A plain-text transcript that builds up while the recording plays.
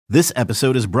This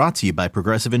episode is brought to you by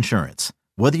Progressive Insurance.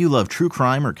 Whether you love true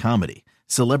crime or comedy,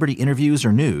 celebrity interviews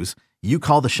or news, you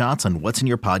call the shots on what's in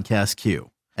your podcast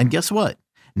queue. And guess what?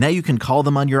 Now you can call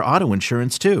them on your auto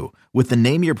insurance too with the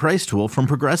Name Your Price tool from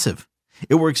Progressive.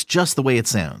 It works just the way it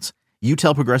sounds. You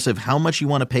tell Progressive how much you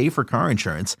want to pay for car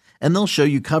insurance, and they'll show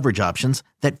you coverage options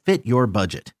that fit your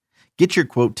budget. Get your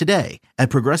quote today at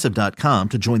Progressive.com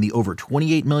to join the over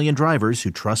 28 million drivers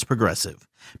who trust Progressive.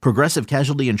 Progressive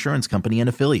Casualty Insurance Company and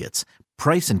Affiliates.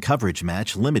 Price and coverage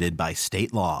match limited by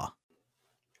state law.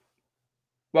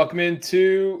 Welcome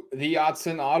into the Odds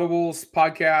and Audibles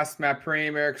podcast. Matt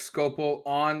Prehm, Eric Skopel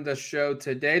on the show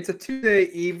today. It's a Tuesday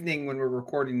evening when we're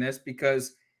recording this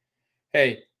because,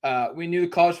 hey, we knew the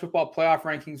college football playoff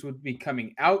rankings would be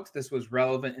coming out. This was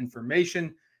relevant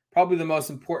information, probably the most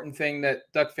important thing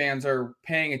that Duck fans are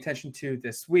paying attention to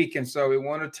this week. And so we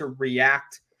wanted to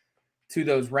react to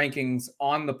those rankings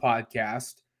on the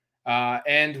podcast.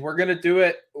 And we're going to do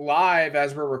it live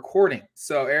as we're recording.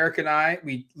 So Eric and I,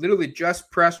 we literally just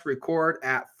pressed record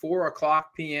at 4:00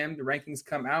 p.m. The rankings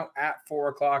come out at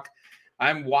 4:00.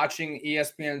 I'm watching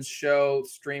ESPN's show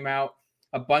stream out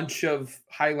a bunch of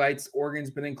highlights.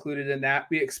 Oregon's been included in that.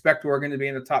 We expect Oregon to be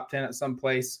in the top 10 at some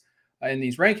place in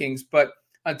these rankings. But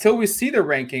until we see the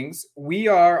rankings, we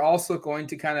are also going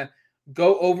to kind of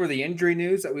go over the injury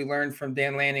news that we learned from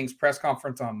Dan Lanning's press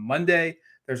conference on Monday.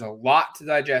 There's a lot to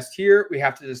digest here. We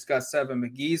have to discuss Seven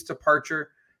McGee's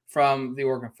departure from the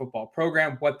Oregon football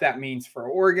program, what that means for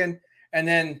Oregon. And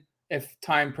then if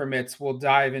time permits, we'll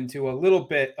dive into a little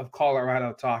bit of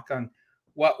Colorado talk on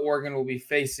what Oregon will be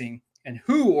facing and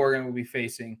who Oregon will be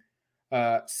facing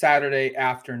Saturday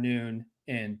afternoon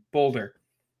in Boulder.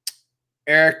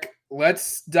 Eric,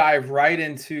 let's dive right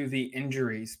into the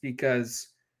injuries because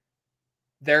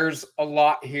there's a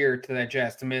lot here to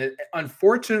digest. I mean,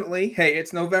 unfortunately, hey,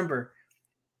 it's November.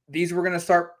 These were going to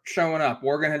start showing up.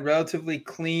 Oregon had relatively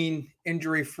clean,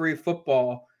 injury-free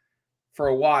football for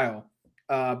a while.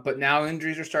 But now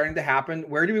injuries are starting to happen.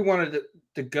 Where do we want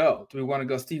to go? Do we want to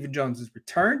go Stephen Jones's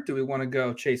return? Do we want to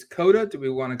go Chase Cota? Do we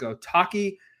want to go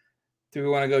Taki? Do we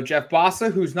want to go Jeff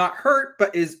Bossa, who's not hurt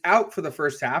but is out for the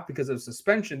first half because of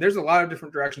suspension? There's a lot of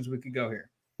different directions we could go here.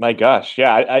 My gosh,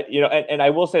 yeah, and I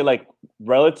will say, like,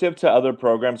 relative to other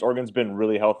programs, Oregon's been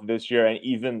really healthy this year, and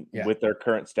even with their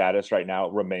current status right now,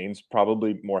 remains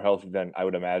probably more healthy than I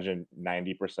would imagine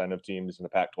 90% of teams in the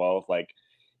Pac-12. Like,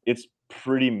 it's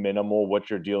pretty minimal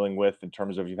what you're dealing with in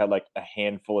terms of you've had like a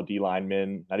handful of D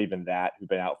linemen, not even that, who've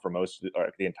been out for most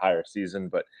of the entire season.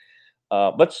 But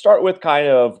let's start with kind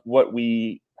of what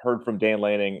we heard from Dan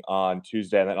Lanning on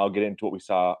Tuesday, and then I'll get into what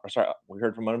we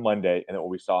heard from him on Monday, and then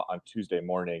what we saw on Tuesday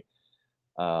morning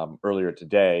earlier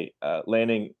today.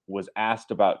 Lanning was asked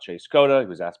about Chase Cota. He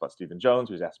was asked about Stephen Jones.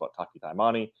 He was asked about Taki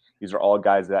Taimani. These are all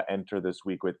guys that enter this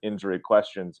week with injury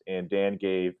questions, and Dan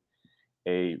gave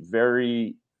a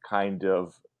very kind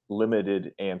of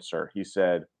limited answer. He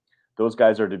said, those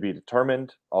guys are to be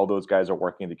determined. All those guys are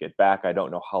working to get back. I don't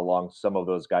know how long some of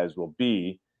those guys will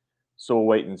be, so we'll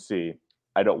wait and see.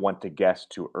 I don't want to guess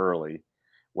too early.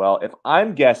 Well, if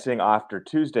I'm guessing after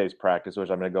Tuesday's practice, which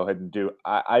I'm going to go ahead and do,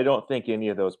 I don't think any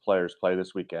of those players play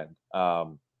this weekend.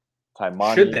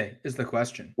 Taimani, should they is the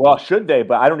question. Well, should they?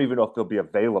 But I don't even know if they'll be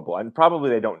available. And probably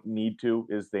they don't need to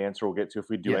is the answer we'll get to. If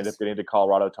we do end up getting to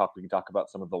Colorado talk, we can talk about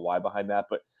some of the why behind that.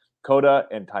 But Cota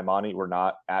and Taimani were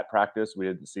not at practice. We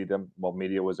didn't see them. Well,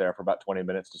 media was there for about 20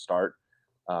 minutes to start.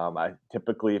 I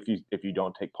typically, if you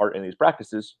don't take part in these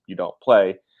practices, you don't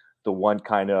play. The one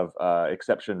kind of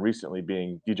exception recently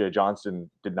being DJ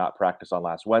Johnson did not practice on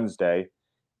last Wednesday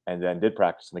and then did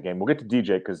practice in the game. We'll get to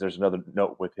DJ because there's another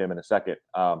note with him in a second.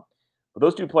 But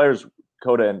those two players,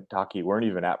 Cota and Taki, weren't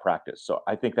even at practice. So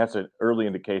I think that's an early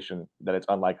indication that it's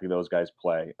unlikely those guys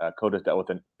play. Cota's dealt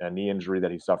with a knee injury that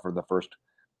he suffered the first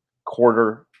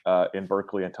quarter in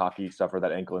Berkeley, and Taki suffered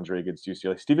that ankle injury against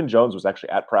UCLA. Stephen Jones was actually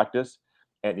at practice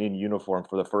and in uniform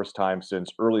for the first time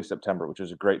since early September, which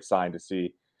is a great sign to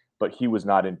see. But he was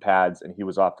not in pads, and he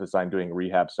was off the sign doing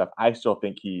rehab stuff. I still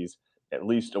think he's at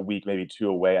least a week, maybe two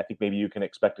away. I think maybe you can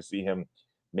expect to see him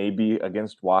maybe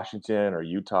against Washington or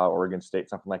Utah, Oregon State,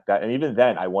 something like that. And even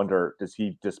then, I wonder, does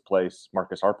he displace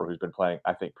Marcus Harper, who's been playing,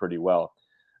 I think, pretty well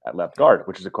at left guard,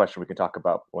 which is a question we can talk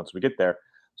about once we get there.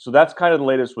 So that's kind of the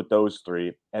latest with those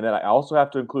three. And then I also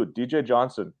have to include DJ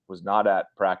Johnson was not at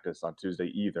practice on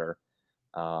Tuesday either.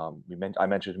 I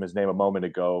mentioned his name a moment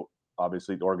ago.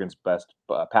 Obviously, Oregon's best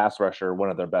pass rusher,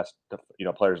 one of their best,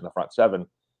 players in the front seven.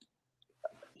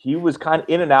 He was kind of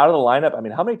in and out of the lineup. I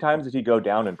mean, how many times did he go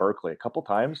down in Berkeley? A couple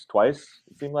times, twice.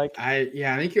 It seemed like. I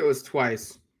think it was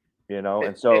twice.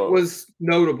 And so it was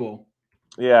notable.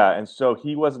 Yeah, and so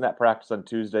he wasn't at practice on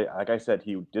Tuesday. Like I said,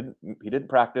 he didn't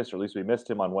practice, or at least we missed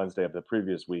him on Wednesday of the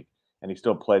previous week, and he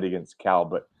still played against Cal.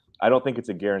 But I don't think it's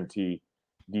a guarantee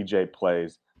DJ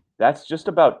plays. That's just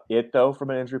about it, though, from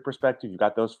an injury perspective. You've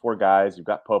got those four guys. You've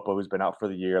got Popo, who's been out for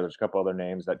the year. There's a couple other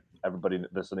names that everybody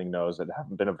listening knows that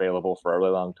haven't been available for a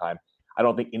really long time. I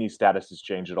don't think any status has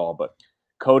changed at all. But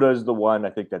Coda is the one I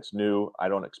think that's new. I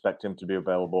don't expect him to be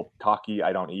available. Taki,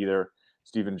 I don't either.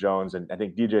 Stephen Jones, and I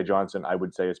think DJ Johnson, I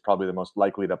would say, is probably the most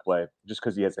likely to play just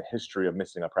because he has a history of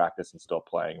missing a practice and still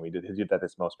playing. He did that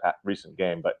this most recent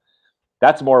game, but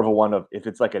that's more of a one of if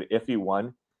it's like an iffy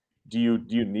one. Do you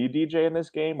need DJ in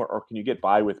this game, or can you get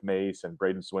by with Mace and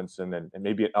Braden Swinson and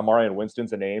maybe Amarian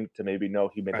Winston's a name to maybe know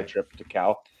he made the trip to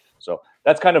Cal? So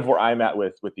that's kind of where I'm at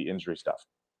with the injury stuff.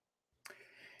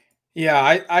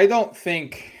 Yeah, I don't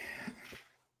think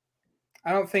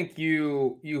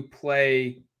you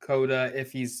play Coda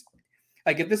if he's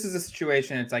like, if this is a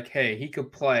situation, it's like, hey, he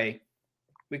could play.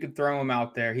 We could throw him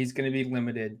out there. He's going to be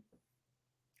limited.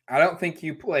 I don't think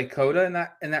you play Coda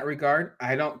in that regard.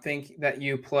 I don't think that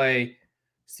you play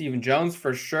Stephen Jones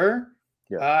for sure.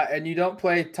 Yeah. And you don't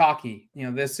play Taki.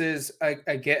 This is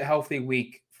a get healthy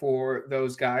week for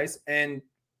those guys. And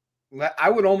I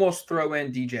would almost throw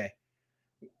in DJ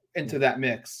into that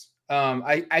mix.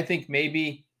 I think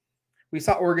maybe we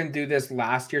saw Oregon do this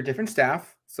last year, different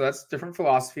staff. So that's different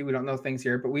philosophy. We don't know things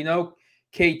here, but we know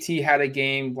KT had a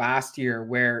game last year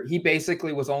where he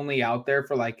basically was only out there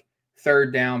for like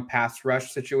third down pass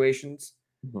rush situations.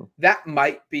 Mm-hmm. That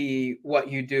might be what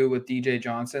you do with DJ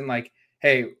Johnson. Like,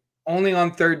 hey, only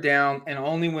on third down and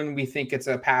only when we think it's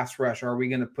a pass rush are we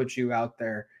going to put you out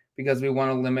there because we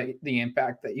want to limit the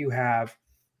impact that you have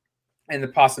and the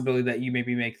possibility that you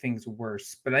maybe make things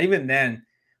worse. But even then,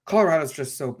 Colorado's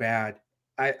just so bad.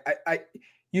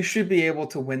 You should be able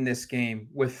to win this game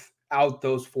without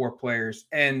those four players.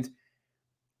 And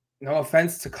no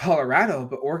offense to Colorado,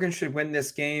 but Oregon should win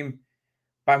this game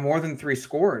by more than 3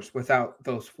 scores without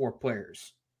those four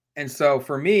players. And so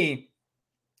for me,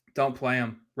 don't play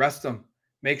them. Rest them.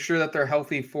 Make sure that they're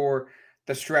healthy for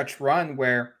the stretch run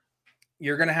where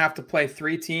you're going to have to play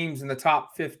 3 teams in the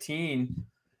top 15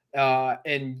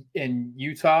 in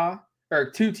Utah, or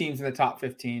 2 teams in the top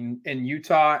 15 in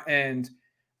Utah and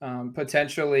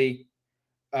potentially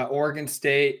Oregon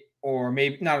State, or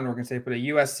maybe not an Oregon State, but a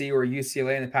USC or a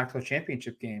UCLA in the Pac-12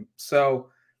 championship game. So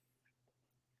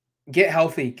get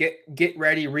healthy, get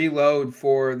ready, reload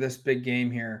for this big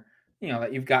game here,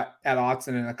 that you've got at Autzen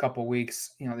in a couple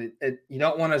weeks. You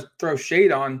don't want to throw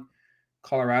shade on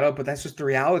Colorado, but that's just the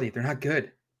reality. They're not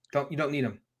good. You don't need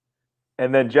them.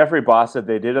 And then Jeffrey Boss said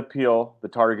they did appeal the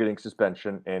targeting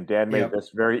suspension, and Dan made this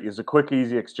it was a quick,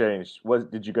 easy exchange.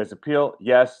 Did you guys appeal?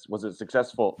 Yes. Was it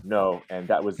successful? No. And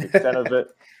that was the extent of it.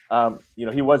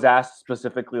 He was asked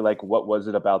specifically, like, what was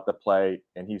it about the play?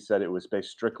 And he said it was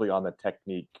based strictly on the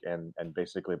technique and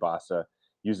basically Bassa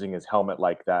using his helmet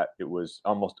like that. It was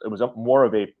more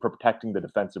of a protecting the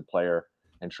defensive player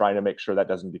and trying to make sure that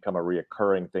doesn't become a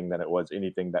reoccurring thing than it was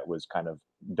anything that was kind of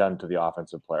done to the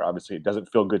offensive player. Obviously, it doesn't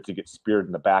feel good to get speared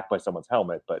in the back by someone's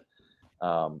helmet, but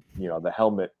the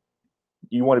helmet,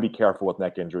 you want to be careful with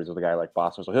neck injuries with a guy like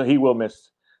Bosser. So he will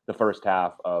miss the first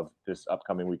half of this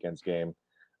upcoming weekend's game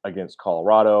against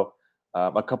Colorado.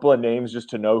 A couple of names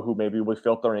just to know who maybe we're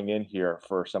filtering in here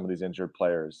for some of these injured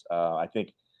players. I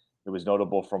think it was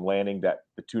notable from Lanning that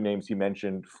the 2 names he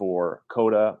mentioned for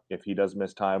Coda, if he does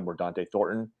miss time, were Dante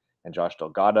Thornton and Josh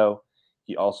Delgado.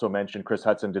 He also mentioned Chris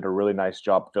Hudson did a really nice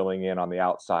job filling in on the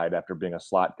outside after being a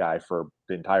slot guy for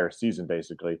the entire season,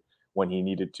 basically, when he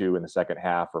needed to in the second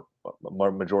half or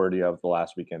majority of the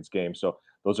last weekend's game. So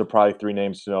those are probably 3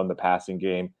 names to know in the passing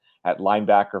game. At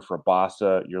linebacker for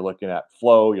Bassa, you're looking at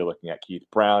Flo, you're looking at Keith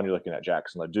Brown, you're looking at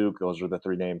Jackson LeDuc. Those are the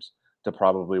 3 names to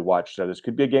probably watch. So this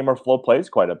could be a game where Flo plays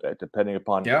quite a bit, depending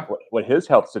upon what his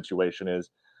health situation is.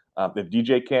 If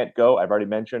DJ can't go, I've already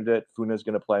mentioned it. Funa's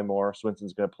going to play more.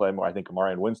 Swinson's going to play more. I think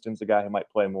Amarian Winston's the guy who might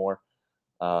play more.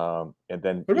 And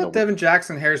then what about Devin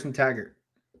Jackson, Harrison Taggart?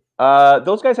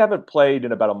 Those guys haven't played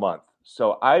in about a month,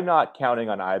 so I'm not counting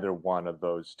on either one of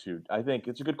those 2. I think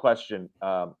it's a good question.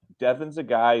 Devin's a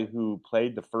guy who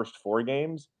played the first 4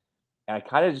 games. And I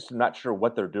kind of just am not sure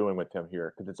what they're doing with him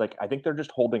here, because it's like I think they're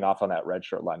just holding off on that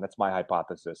redshirt line. That's my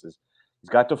hypothesis. Is he's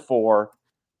got to 4.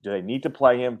 Do they need to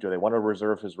play him? Do they want to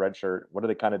reserve his redshirt? What are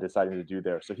they kind of deciding to do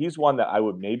there? So he's one that I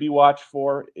would maybe watch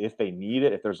for if they need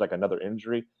it, if there's like another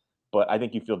injury. But I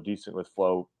think you feel decent with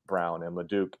Flo, Brown, and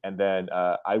LeDuc. And then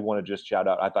I want to just shout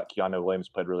out, I thought Keanu Williams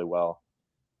played really well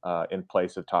in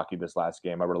place of Taki this last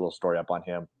game. I wrote a little story up on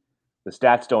him. The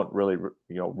stats don't really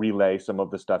relay some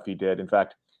of the stuff he did. In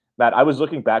fact, Matt, I was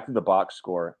looking back to the box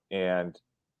score, and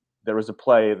there was a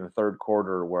play in the third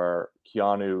quarter where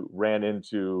Keanu ran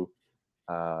into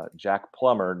Jack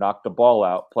Plummer, knocked the ball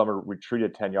out. Plummer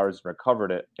retreated 10 yards and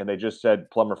recovered it. And they just said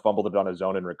Plummer fumbled it on his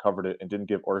own and recovered it and didn't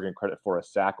give Oregon credit for a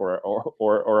sack or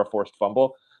a forced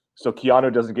fumble. So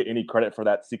Keanu doesn't get any credit for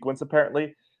that sequence,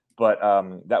 apparently. But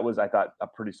that was, I thought, a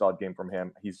pretty solid game from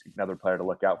him. He's another player to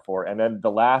look out for. And then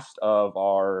the last of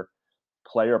our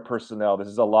player personnel, this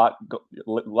is a lot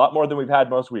more than we've had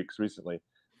most weeks recently.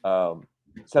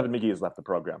 Seven McGee has left the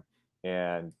program.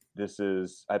 And this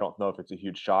is, I don't know if it's a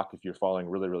huge shock if you're following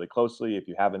really, really closely. If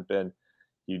you haven't been,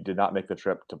 you did not make the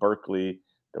trip to Berkeley.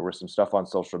 There was some stuff on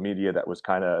social media that was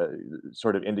kind of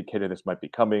sort of indicated this might be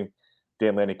coming.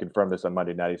 Dan Lanning confirmed this on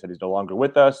Monday night. He said he's no longer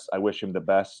with us. I wish him the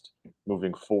best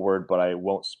moving forward, but I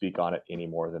won't speak on it any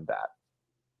more than that.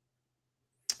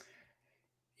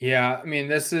 Yeah, I mean,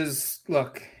 this is,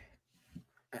 look,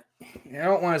 I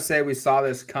don't want to say we saw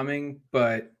this coming,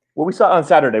 but. Well, we saw it on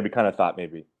Saturday. We kind of thought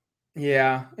maybe.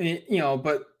 Yeah,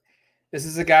 but this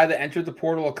is a guy that entered the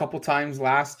portal a couple times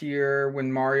last year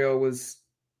when Mario was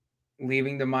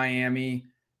leaving to Miami.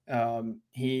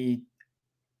 He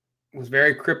was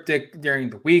very cryptic during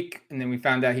the week, and then we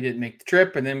found out he didn't make the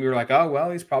trip, and then we were like, oh, well,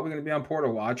 he's probably going to be on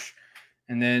portal watch.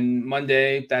 And then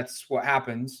Monday, that's what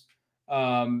happens.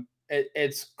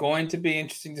 It's going to be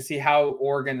interesting to see how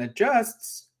Oregon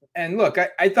adjusts. And look,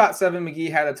 I thought Seven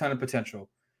McGee had a ton of potential.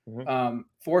 Mm-hmm.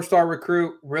 4-star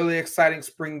recruit, really exciting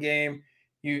spring game.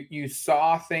 You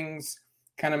saw things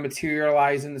kind of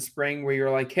materialize in the spring where you're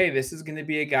like, hey, this is going to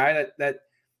be a guy that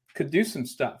could do some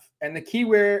stuff. And the key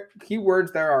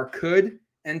words there are could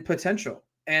and potential.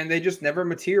 And they just never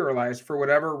materialized for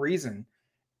whatever reason.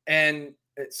 And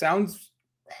it sounds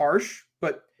harsh,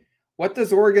 but what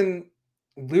does Oregon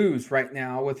lose right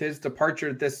now with his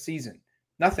departure this season?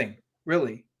 Nothing,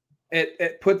 really.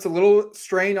 It puts a little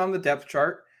strain on the depth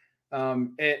chart.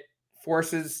 It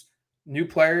forces new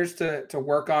players to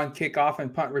work on kickoff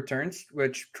and punt returns,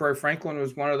 which Troy Franklin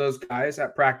was one of those guys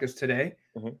at practice today.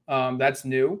 Mm-hmm. That's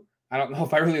new. I don't know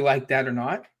if I really like that or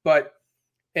not, but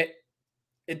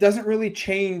it doesn't really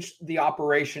change the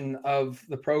operation of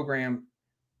the program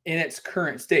in its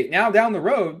current state. Now down the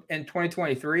road in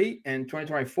 2023 and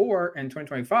 2024 and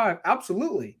 2025,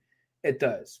 absolutely it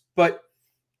does. But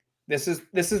this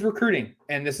is recruiting,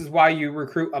 and this is why you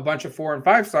recruit a bunch of 4 and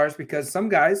 5 stars, because some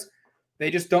guys, they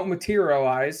just don't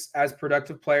materialize as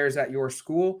productive players at your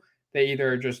school. They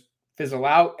either just fizzle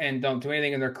out and don't do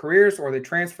anything in their careers, or they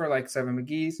transfer like Seven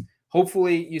McGee's.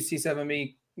 Hopefully you see Seven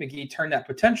McGee turn that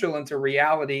potential into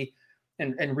reality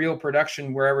and real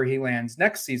production wherever he lands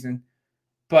next season.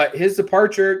 But his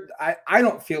departure, I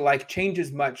don't feel like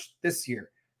changes much this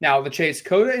year. Now, the Chase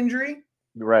Cota injury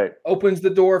opens the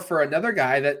door for another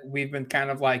guy that we've been kind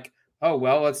of like, oh,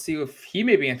 well, let's see if he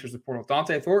maybe enters the portal.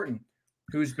 Dante Thornton,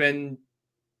 who's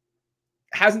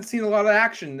hasn't seen a lot of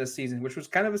action this season, which was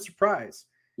kind of a surprise.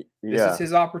 Yeah. This is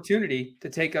his opportunity to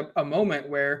take a moment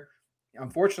where,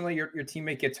 unfortunately, your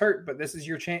teammate gets hurt, but this is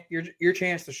your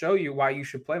chance to show you why you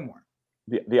should play more.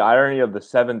 The irony of the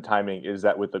 7 timing is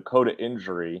that with the Cota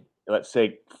injury, let's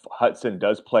say Hudson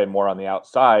does play more on the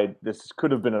outside, this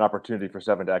could have been an opportunity for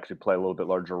 7 to actually play a little bit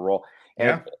larger role.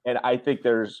 And I think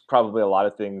there's probably a lot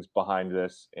of things behind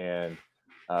this. And,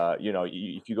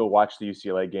 if you go watch the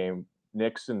UCLA game,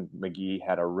 Nix and McGee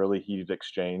had a really heated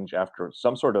exchange after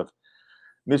some sort of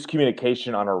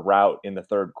miscommunication on a route in the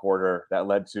third quarter that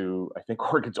led to, I think,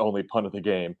 Oregon's only punt of the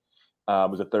game.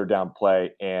 Was a 3rd down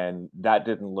play, and that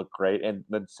didn't look great. And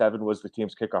then 7 was the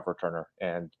team's kickoff returner,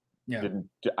 and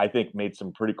I think made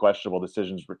some pretty questionable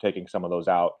decisions for taking some of those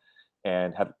out,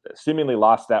 and have seemingly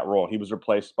lost that role. He was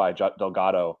replaced by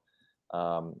Delgado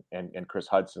and Chris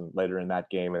Hudson later in that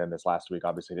game, and then this last week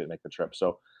obviously didn't make the trip.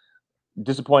 So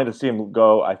disappointed to see him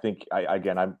go. I think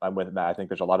I'm with Matt. I think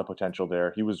there's a lot of potential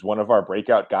there. He was one of our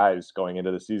breakout guys going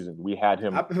into the season. We had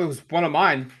him. It was one of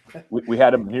mine. we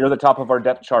had him near the top of our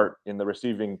depth chart in the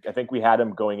receiving. I think we had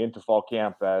him going into fall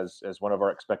camp as one of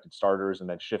our expected starters, and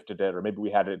then shifted it, or maybe we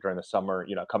had it during the summer,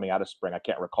 coming out of spring. I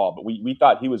can't recall, but we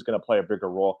thought he was going to play a bigger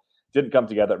role. Didn't come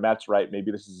together. Matt's right.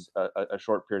 Maybe this is a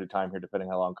short period of time here, depending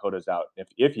how long Coda's out.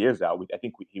 If he is out, I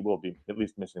think he will be at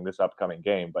least missing this upcoming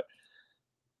game, but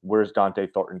where's Dante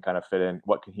Thornton kind of fit in?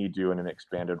 What can he do in an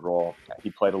expanded role? He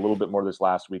played a little bit more this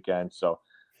last weekend. So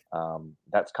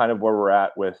that's kind of where we're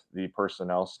at with the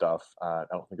personnel stuff. I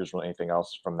don't think there's really anything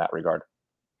else from that regard.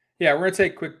 Yeah, we're going to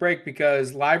take a quick break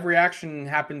because live reaction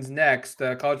happens next.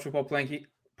 College football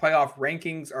playoff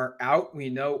rankings are out.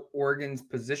 We know Oregon's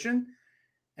position,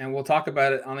 and we'll talk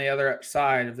about it on the other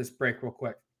side of this break real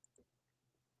quick.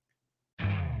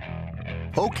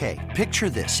 Okay, picture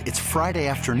this. It's Friday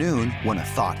afternoon when a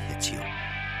thought hits you.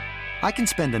 I can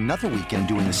spend another weekend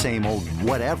doing the same old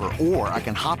whatever, or I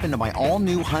can hop into my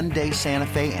all-new Hyundai Santa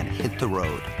Fe and hit the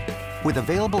road. With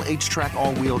available H-Track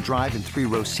all-wheel drive and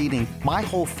 3-row seating, my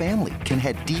whole family can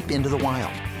head deep into the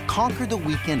wild. Conquer the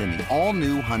weekend in the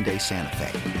all-new Hyundai Santa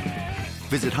Fe.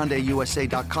 Visit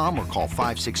HyundaiUSA.com or call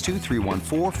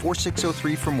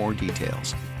 562-314-4603 for more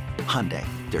details. Hyundai,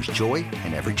 there's joy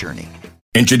in every journey.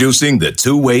 Introducing the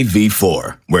Two-Way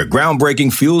V4, where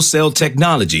groundbreaking fuel cell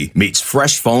technology meets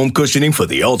fresh foam cushioning for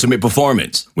the ultimate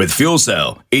performance. With fuel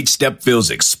cell, each step feels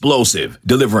explosive,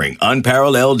 delivering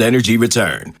unparalleled energy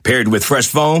return. Paired with fresh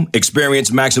foam,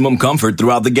 experience maximum comfort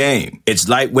throughout the game. Its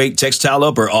lightweight textile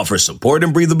upper offers support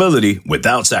and breathability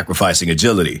without sacrificing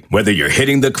agility. Whether you're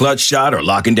hitting the clutch shot or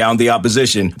locking down the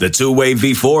opposition, the Two-Way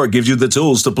V4 gives you the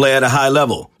tools to play at a high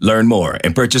level. Learn more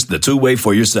and purchase the Two-Way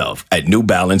for yourself at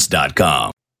NewBalance.com.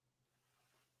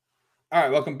 All right,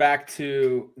 welcome back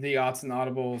to the Odds and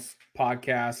Audibles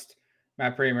podcast.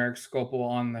 Matt Prehm, Eric Skopil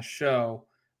on the show.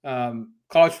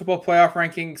 College football playoff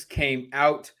rankings came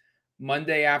out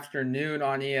Monday afternoon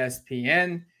on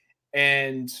ESPN,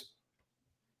 and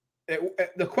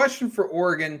the question for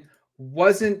Oregon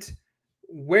wasn't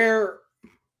where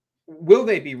will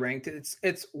they be ranked.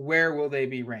 It's where will they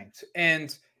be ranked.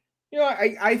 And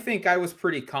I think I was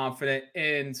pretty confident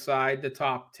inside the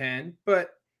top 10,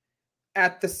 but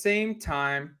at the same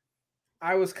time,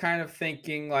 I was kind of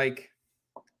thinking like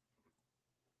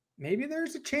maybe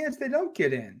there's a chance they don't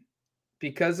get in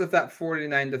because of that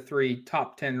 49-3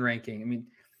 top 10 ranking. I mean,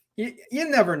 you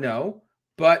never know,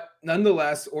 but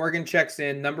nonetheless, Oregon checks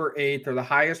in number 8. They're the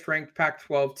highest ranked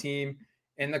Pac-12 team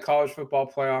in the college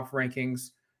football playoff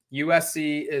rankings.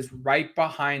 USC is right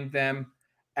behind them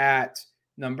at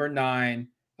number 9.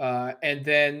 And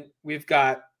then we've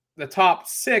got the top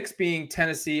 6 being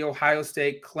Tennessee, Ohio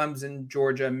State, Clemson,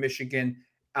 Georgia, Michigan,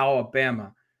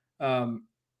 Alabama. Kind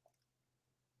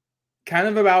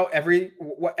of about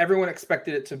what everyone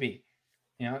expected it to be.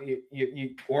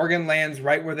 Oregon lands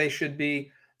right where they should be.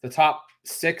 The top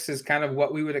 6 is kind of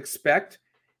what we would expect.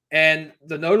 And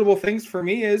the notable things for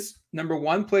me is number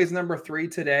 1 plays number 3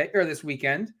 today or this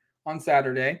weekend on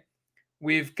Saturday.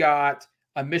 We've got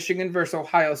a Michigan versus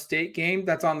Ohio State game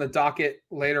that's on the docket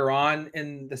later on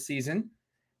in the season.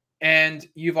 And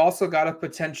you've also got a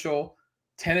potential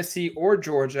Tennessee or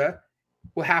Georgia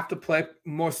will have to play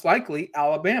most likely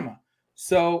Alabama.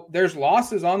 So there's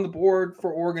losses on the board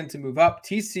for Oregon to move up.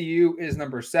 TCU is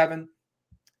number 7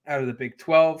 out of the Big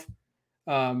 12.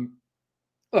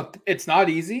 Look, it's not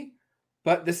easy,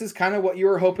 but this is kind of what you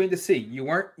were hoping to see. You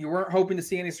weren't hoping to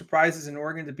see any surprises in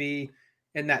Oregon to be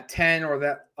in that 10 or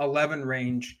that 11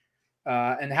 range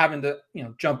and having to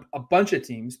jump a bunch of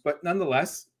teams. But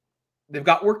nonetheless, they've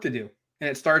got work to do. And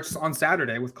it starts on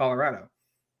Saturday with Colorado.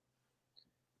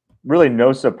 Really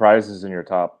no surprises in your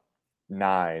top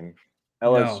 9.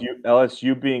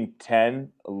 LSU being 10,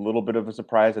 a little bit of a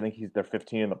surprise. I think they're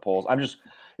 15 in the polls.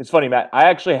 It's funny, Matt. I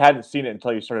actually hadn't seen it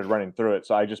until you started running through it,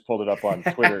 so I just pulled it up on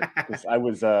Twitter because I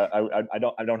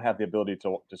don't have the ability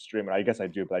to stream it. I guess I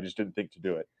do, but I just didn't think to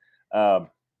do it.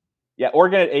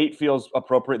 Oregon at 8 feels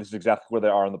appropriate. This is exactly where they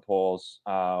are in the polls.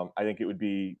 I think it would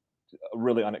be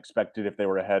really unexpected if they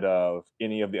were ahead of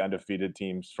any of the undefeated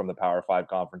teams from the Power 5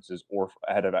 conferences or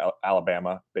ahead of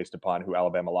Alabama, based upon who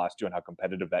Alabama lost to and how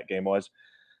competitive that game was.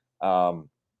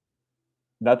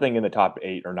 Nothing in the top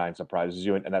 8 or 9 surprises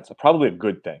you, and that's probably a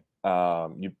good thing.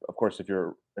 Of course, if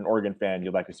you're an Oregon fan,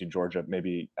 you'd like to see Georgia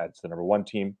maybe as the number 1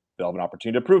 team. They'll have an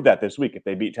opportunity to prove that this week. If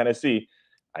they beat Tennessee,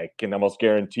 I can almost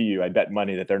guarantee you, I bet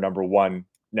money that they're number 1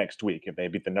 next week. If they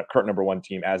beat the current number 1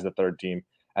 team as the 3rd team,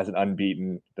 as an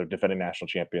unbeaten, the defending national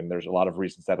champion, there's a lot of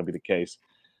reasons that'll be the case.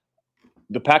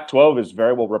 The Pac-12 is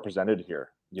very well represented here.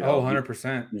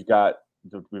 100%.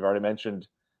 We've already mentioned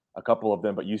a couple of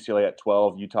them, but UCLA at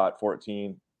 12, Utah at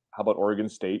 14. How about Oregon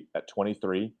State at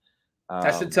 23?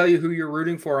 That should tell you who you're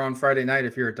rooting for on Friday night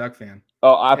if you're a Duck fan.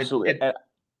 Oh, absolutely. Go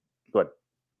ahead.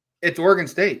 It's Oregon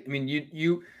State. I mean,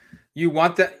 you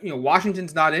want that,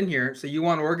 Washington's not in here, so you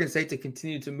want Oregon State to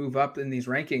continue to move up in these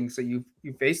rankings so you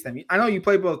face them. I know you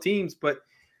play both teams, but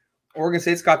Oregon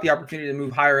State's got the opportunity to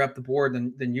move higher up the board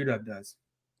than UW does.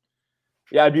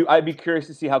 Yeah, I'd be curious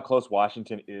to see how close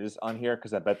Washington is on here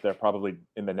because I bet they're probably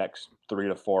in the next 3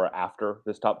 to 4 after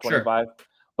this top 25. Sure.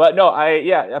 But no,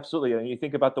 absolutely. And you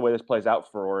think about the way this plays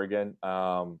out for Oregon.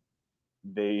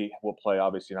 They will play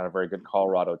obviously not a very good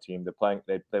Colorado team.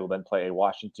 They will then play a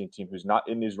Washington team who's not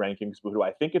in these rankings, but who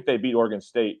I think if they beat Oregon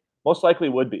State, most likely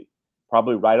would be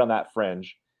probably right on that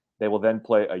fringe. They will then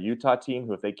play a Utah team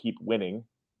who, if they keep winning,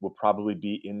 will probably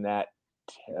be in that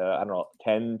I don't know,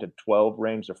 10 to 12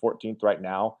 range. They're 14th right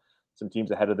now. Some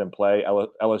teams ahead of them play.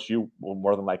 LSU will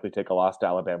more than likely take a loss to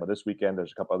Alabama this weekend.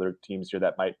 There's a couple other teams here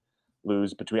that might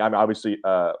lose between. I mean, obviously,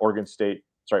 USC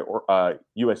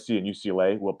and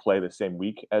UCLA will play the same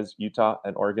week as Utah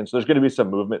and Oregon. So there's going to be some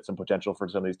movement, some potential for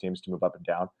some of these teams to move up and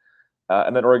down.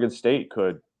 And then Oregon State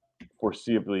could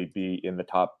foreseeably be in the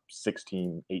top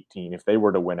 16, 18 if they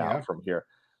were to win out from here.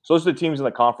 So those are the teams in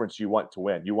the conference you want to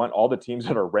win. You want all the teams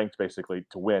that are ranked basically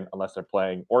to win unless they're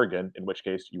playing Oregon, in which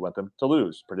case you want them to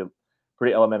lose.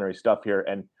 Pretty elementary stuff here.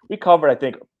 And we covered, I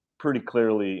think, pretty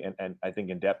clearly and I think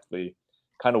in depthly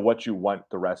kind of what you want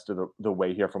the rest of the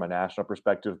way here from a national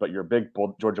perspective. But you're big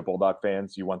Georgia Bulldog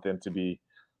fans. You want them to be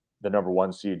the number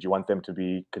 1 seed. You want them to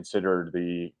be considered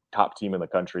the top team in the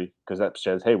country because that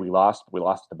says, hey, we lost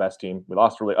to the best team. We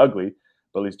lost really ugly,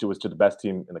 but at least it was to the best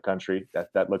team in the country.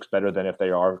 That looks better than if they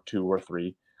are 2 or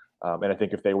 3. And I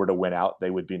think if they were to win out,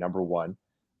 they would be number 1.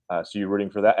 So you're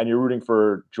rooting for that. And you're rooting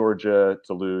for Alabama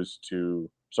to lose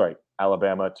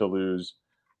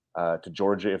to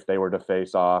Georgia if they were to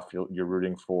face off. You're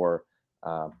rooting for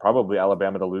probably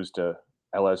Alabama to lose to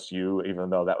LSU, even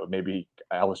though that would maybe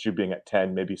LSU being at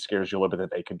 10 maybe scares you a little bit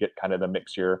that they could get kind of the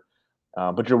mix here.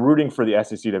 But you're rooting for the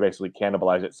SEC to basically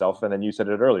cannibalize itself. And then you said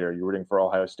it earlier, you're rooting for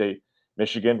Ohio State,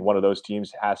 Michigan. One of those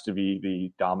teams has to be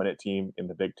the dominant team in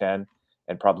the Big Ten.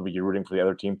 And probably you're rooting for the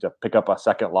other team to pick up a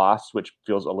second loss, which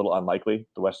feels a little unlikely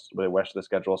the way the rest of the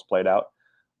schedule is played out.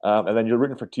 And then you're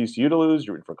rooting for TCU to lose.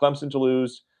 You're rooting for Clemson to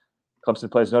lose.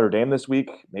 Clemson plays Notre Dame this week.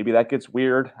 Maybe that gets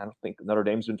weird. I don't think Notre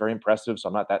Dame's been very impressive, so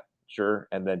I'm not that sure.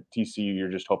 And then TCU,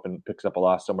 you're just hoping picks up a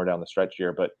loss somewhere down the stretch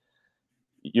here. But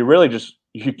you really just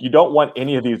you don't want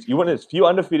any of these. You want as few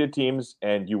undefeated teams,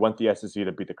 and you want the SEC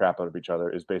to beat the crap out of each other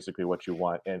is basically what you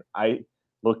want. And I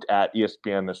looked at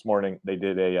ESPN this morning. They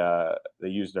did they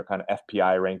used their kind of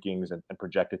FPI rankings and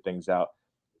projected things out.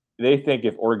 They think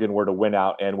if Oregon were to win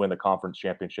out and win the conference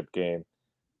championship game,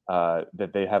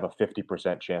 that they have a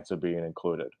 50% chance of being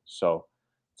included. So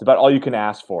it's about all you can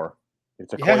ask for.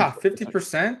 It's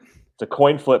 50%. It's a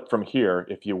coin flip from here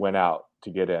if you win out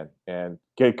to get in. And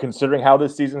considering how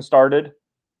this season started,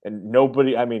 and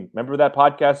nobody, I mean, remember that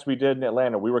podcast we did in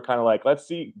Atlanta? We were kind of like, let's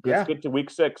get to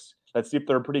week 6. Let's see if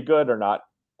they're pretty good or not.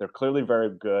 They're clearly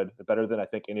very good, better than I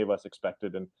think any of us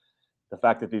expected. And the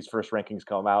fact that these first rankings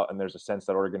come out and there's a sense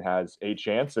that Oregon has a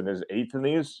chance and is 8th in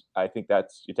these, I think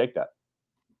you take that.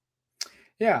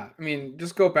 Yeah, I mean,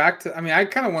 just go back to. I mean, I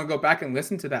kind of want to go back and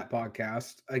listen to that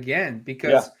podcast again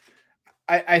because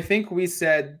I think we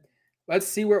said, let's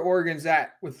see where Oregon's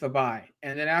at with the bye,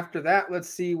 and then after that, let's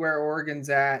see where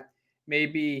Oregon's at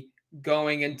maybe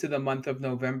going into the month of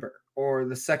November or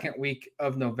the second week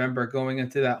of November, going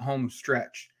into that home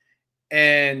stretch.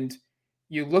 And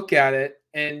you look at it,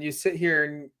 and you sit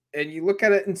here and you look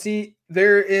at it and see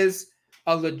there is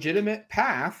a legitimate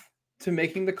path to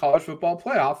making the college football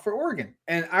playoff for Oregon.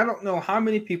 And I don't know how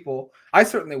many people, I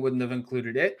certainly wouldn't have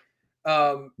included it.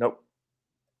 Nope.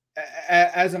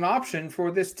 As an option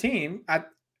for this team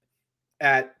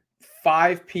at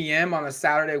 5 p.m. on a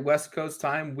Saturday West Coast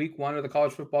time, week 1 of the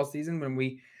college football season, when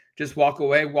we just walk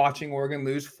away watching Oregon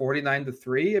lose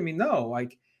 49-3. I mean, no,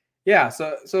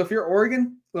 So if you're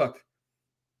Oregon, look,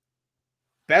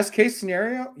 best case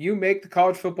scenario, you make the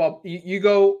college football. You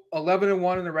go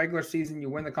 11-1 in the regular season. You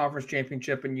win the conference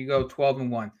championship, and you go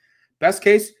 12-1. Best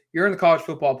case, you're in the college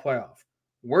football playoff.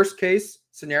 Worst case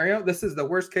scenario, this is the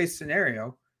worst case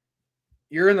scenario.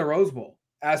 You're in the Rose Bowl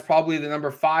as probably the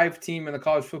number 5 team in the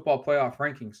college football playoff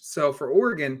rankings. So for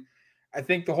Oregon, I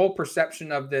think the whole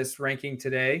perception of this ranking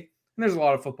today, and there's a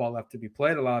lot of football left to be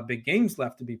played, a lot of big games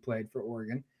left to be played for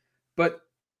Oregon, but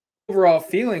overall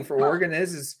feeling for Oregon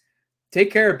is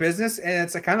take care of business, and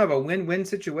it's a kind of a win-win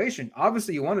situation.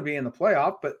 Obviously, you want to be in the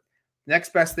playoff, but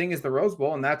next best thing is the Rose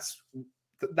Bowl, and that's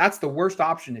the worst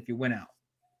option if you win out.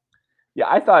 Yeah,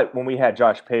 I thought when we had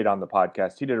Josh Pate on the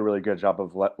podcast, he did a really good job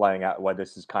of laying out why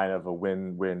this is kind of a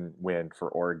win-win-win for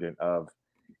Oregon. Of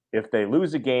if they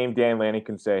lose a game, Dan Lanning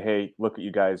can say, hey, look at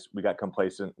you guys, we got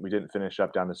complacent, we didn't finish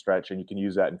up down the stretch, and you can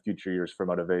use that in future years for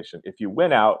motivation. If you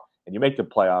win out and you make the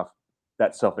playoff,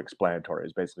 that's self-explanatory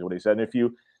is basically what he said. And if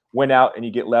you win out and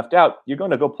you get left out, you're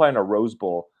going to go play in a Rose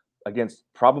Bowl against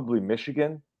probably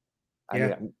Michigan. I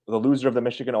mean, the loser of the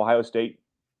Michigan-Ohio State,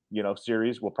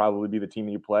 series will probably be the team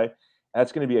you play. And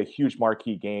that's going to be a huge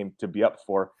marquee game to be up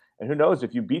for. And who knows,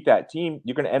 if you beat that team,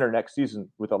 you're going to enter next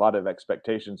season with a lot of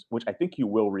expectations, which I think you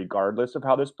will regardless of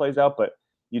how this plays out. But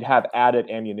you'd have added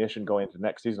ammunition going into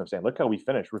next season of saying, look how we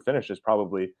finished. We're finished as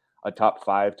probably a top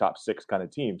 5, top 6 kind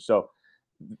of team. So,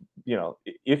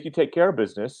 if you take care of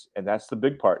business, and that's the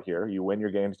big part here, you win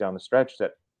your games down the stretch,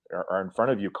 that are in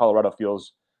front of you, Colorado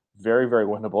feels very, very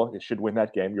winnable. It should win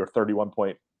that game. You're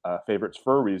 31-point favorites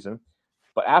for a reason.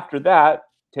 But after that,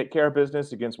 take care of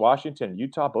business against Washington,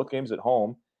 Utah, both games at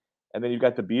home. And then you've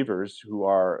got the Beavers, who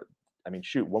are, I mean,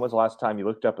 shoot, when was the last time you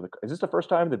looked up is this the first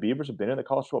time the Beavers have been in the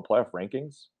college football playoff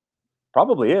rankings?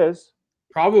 Probably is.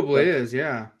 Probably is,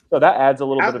 yeah. So that adds a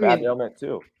little bit of added element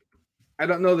too. I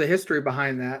don't know the history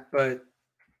behind that, but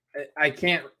I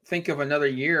can't think of another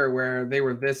year where they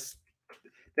were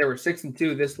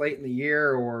 6-2 this late in the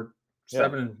year, or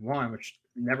 7-1, which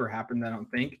never happened, I don't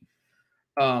think.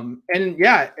 And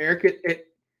yeah, Eric, it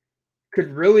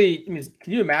could really, I mean,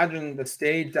 can you imagine the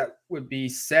stage that would be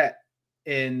set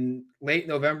in late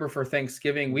November for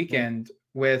Thanksgiving weekend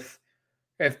with,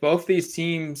 if both these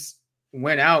teams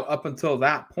went out up until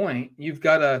that point, you've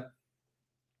got a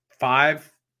 5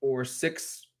 or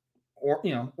 6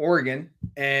 Oregon,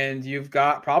 and you've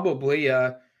got probably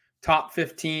a top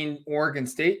 15 Oregon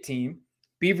State team.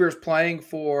 Beavers playing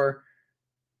for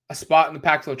a spot in the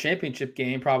Pac-12 championship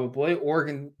game, probably.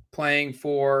 Oregon playing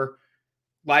for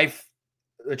life,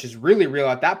 which is really real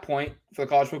at that point for the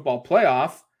college football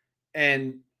playoff,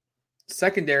 and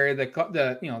secondary,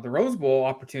 the Rose Bowl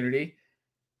opportunity.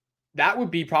 That would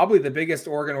be probably the biggest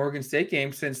Oregon State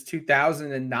game since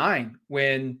 2009,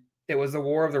 when it was the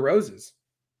War of the Roses.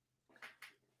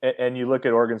 And you look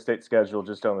at Oregon State's schedule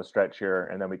just on the stretch here,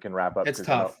 and then we can wrap up. It's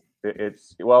tough.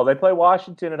 They play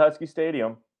Washington at Husky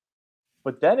Stadium,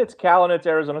 but then it's Cal and it's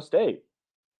Arizona State.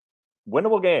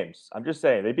 Winnable games. I'm just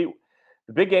saying,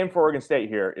 the big game for Oregon State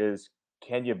here is,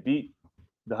 can you beat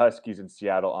the Huskies in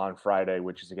Seattle on Friday,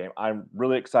 which is a game I'm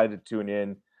really excited to tune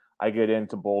in. I get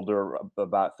into Boulder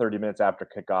about 30 minutes after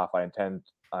kickoff.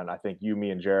 I think me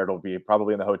and Jared will be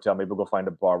probably in the hotel. Maybe we'll go find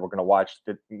a bar. We're going to watch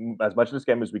as much of this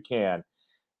game as we can.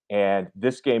 And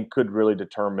this game could really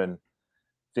determine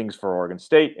things for Oregon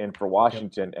State and for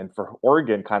Washington. And for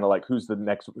Oregon, kind of like who's the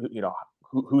next,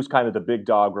 who's kind of the big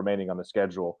dog remaining on the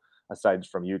schedule aside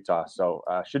from Utah. So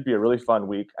should be a really fun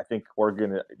week. I think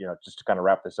Oregon, just to kind of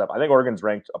wrap this up, I think Oregon's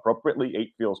ranked appropriately.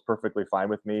 8 feels perfectly fine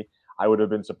with me. I would have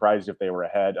been surprised if they were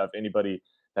ahead of anybody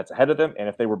that's ahead of them. And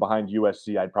if they were behind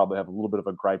USC, I'd probably have a little bit of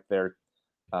a gripe there,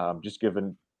 just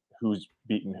given who's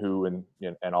beaten who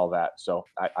and all that. So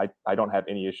I don't have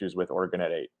any issues with Oregon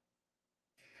at 8.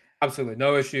 Absolutely.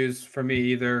 No issues for me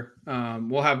either.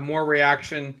 We'll have more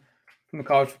reaction from the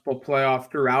college football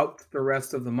playoff throughout the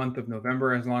rest of the month of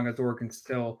November, as long as Oregon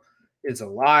still is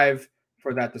alive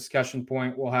for that discussion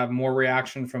point. We'll have more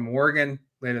reaction from Oregon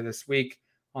later this week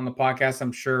on the podcast.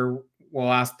 I'm sure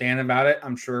we'll ask Dan about it.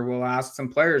 I'm sure we'll ask some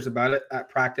players about it at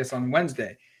practice on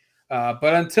Wednesday.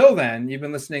 But until then, you've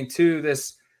been listening to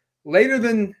this later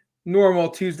than normal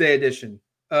Tuesday edition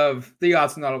of the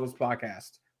Odds and Audibles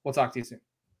podcast. We'll talk to you soon.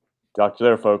 Talk to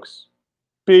you later, folks.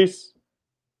 Peace.